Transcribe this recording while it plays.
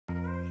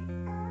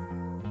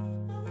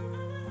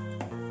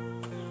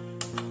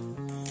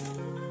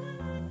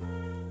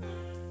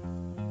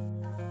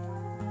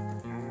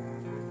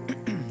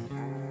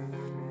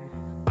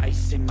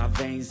in my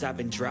veins, I've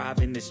been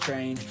driving this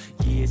train.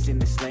 Years in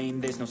this lane,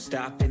 there's no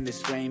stopping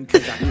this flame.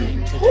 Cause I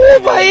came to ओ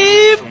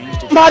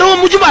भाई मारो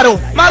मुझे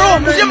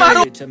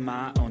मारो to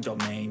my own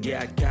domain.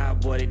 Yeah, I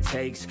got what it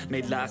takes.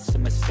 Made lots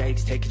of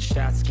mistakes, taking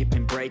shots,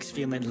 skipping breaks,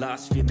 feeling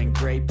lost, feeling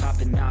great,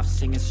 popping off,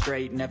 singing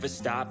straight, never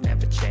stopped,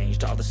 never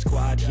changed. All the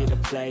squad here to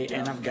play,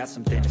 and I've got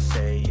something to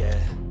say. Yeah,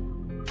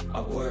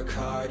 I work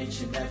hard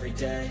each and every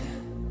day.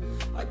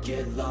 I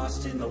get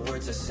lost in the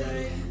words I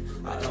say.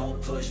 I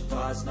don't push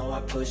pause, no,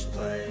 I push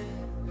play.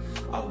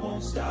 I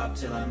won't stop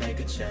till I make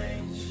a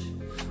change.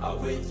 I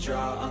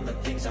withdraw on the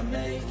things I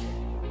make.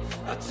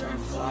 I turn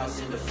flaws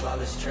into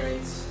flawless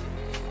traits.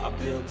 I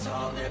build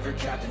tall, never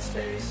capped in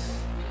space.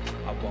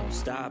 I won't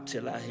stop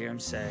till I hear him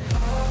say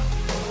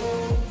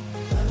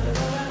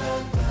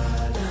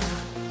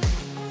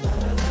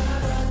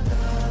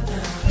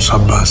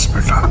शाबाश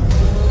बेटा,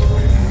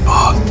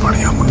 बहुत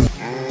बढ़िया मुन्ना।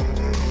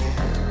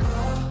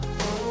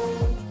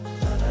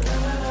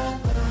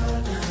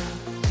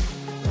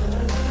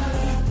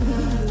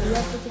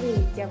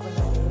 क्या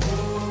बना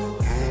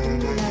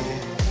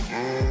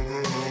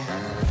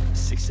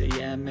 6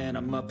 a.m. and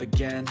I'm up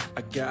again.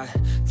 I got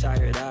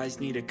tired eyes,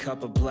 need a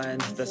cup of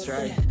blend. That's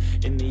right,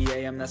 in the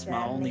AM, that's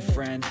my only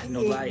friend.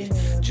 No light,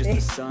 just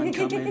the sun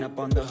coming up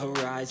on the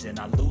horizon.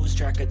 I lose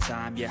track of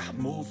time, yeah, I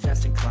move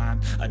fast and climb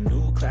a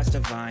new class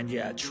divine.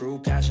 Yeah, true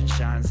passion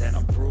shines and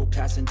I'm through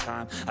passing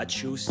time. I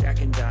choose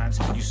stacking dimes,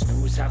 you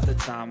snooze half the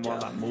time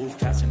while I move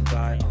passing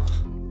by.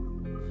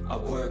 I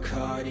work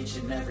hard each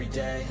and every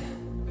day.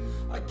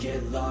 I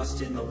get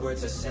lost in the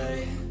words I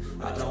say.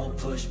 I don't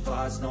push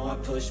pause, no, I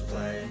push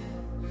play.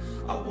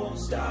 I won't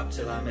stop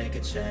till I make a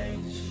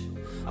change.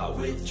 I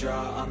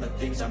withdraw on the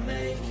things I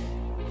make.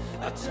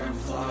 I turn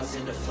flaws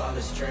into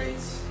flawless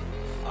traits.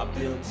 I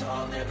build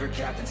tall, never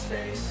capped in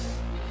space.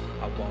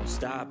 I won't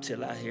stop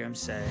till I hear him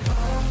say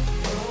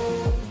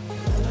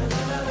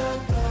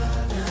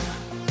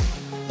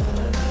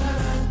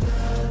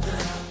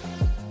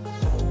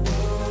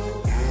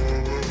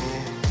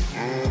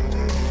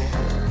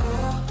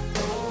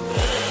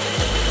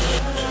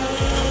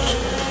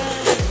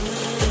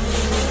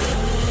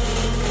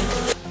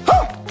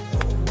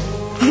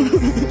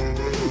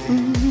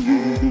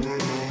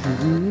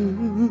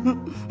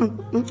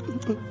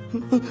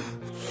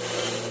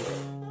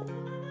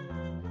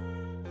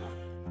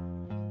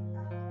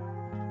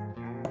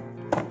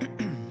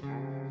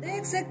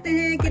देख सकते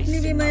हैं कितनी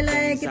भी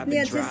महिलाएं कितनी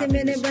अच्छे से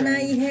मैंने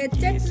बनाई है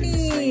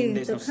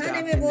चटनी। तो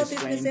खाने में बहुत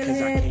स्पेशल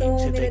है, तो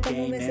मेरे तो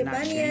मुंह में से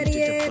पानी आ रही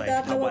है। तो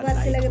आप लोगों को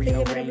अच्छी लगती है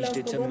मेरा ब्लॉग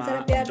को बहुत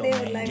सारा प्यार दे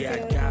और लाइक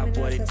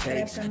करें और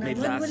सब्सक्राइब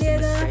करना मत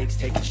भूलिएगा।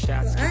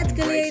 तो आज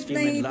के लिए इतना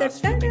ही, तो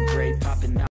टाटा।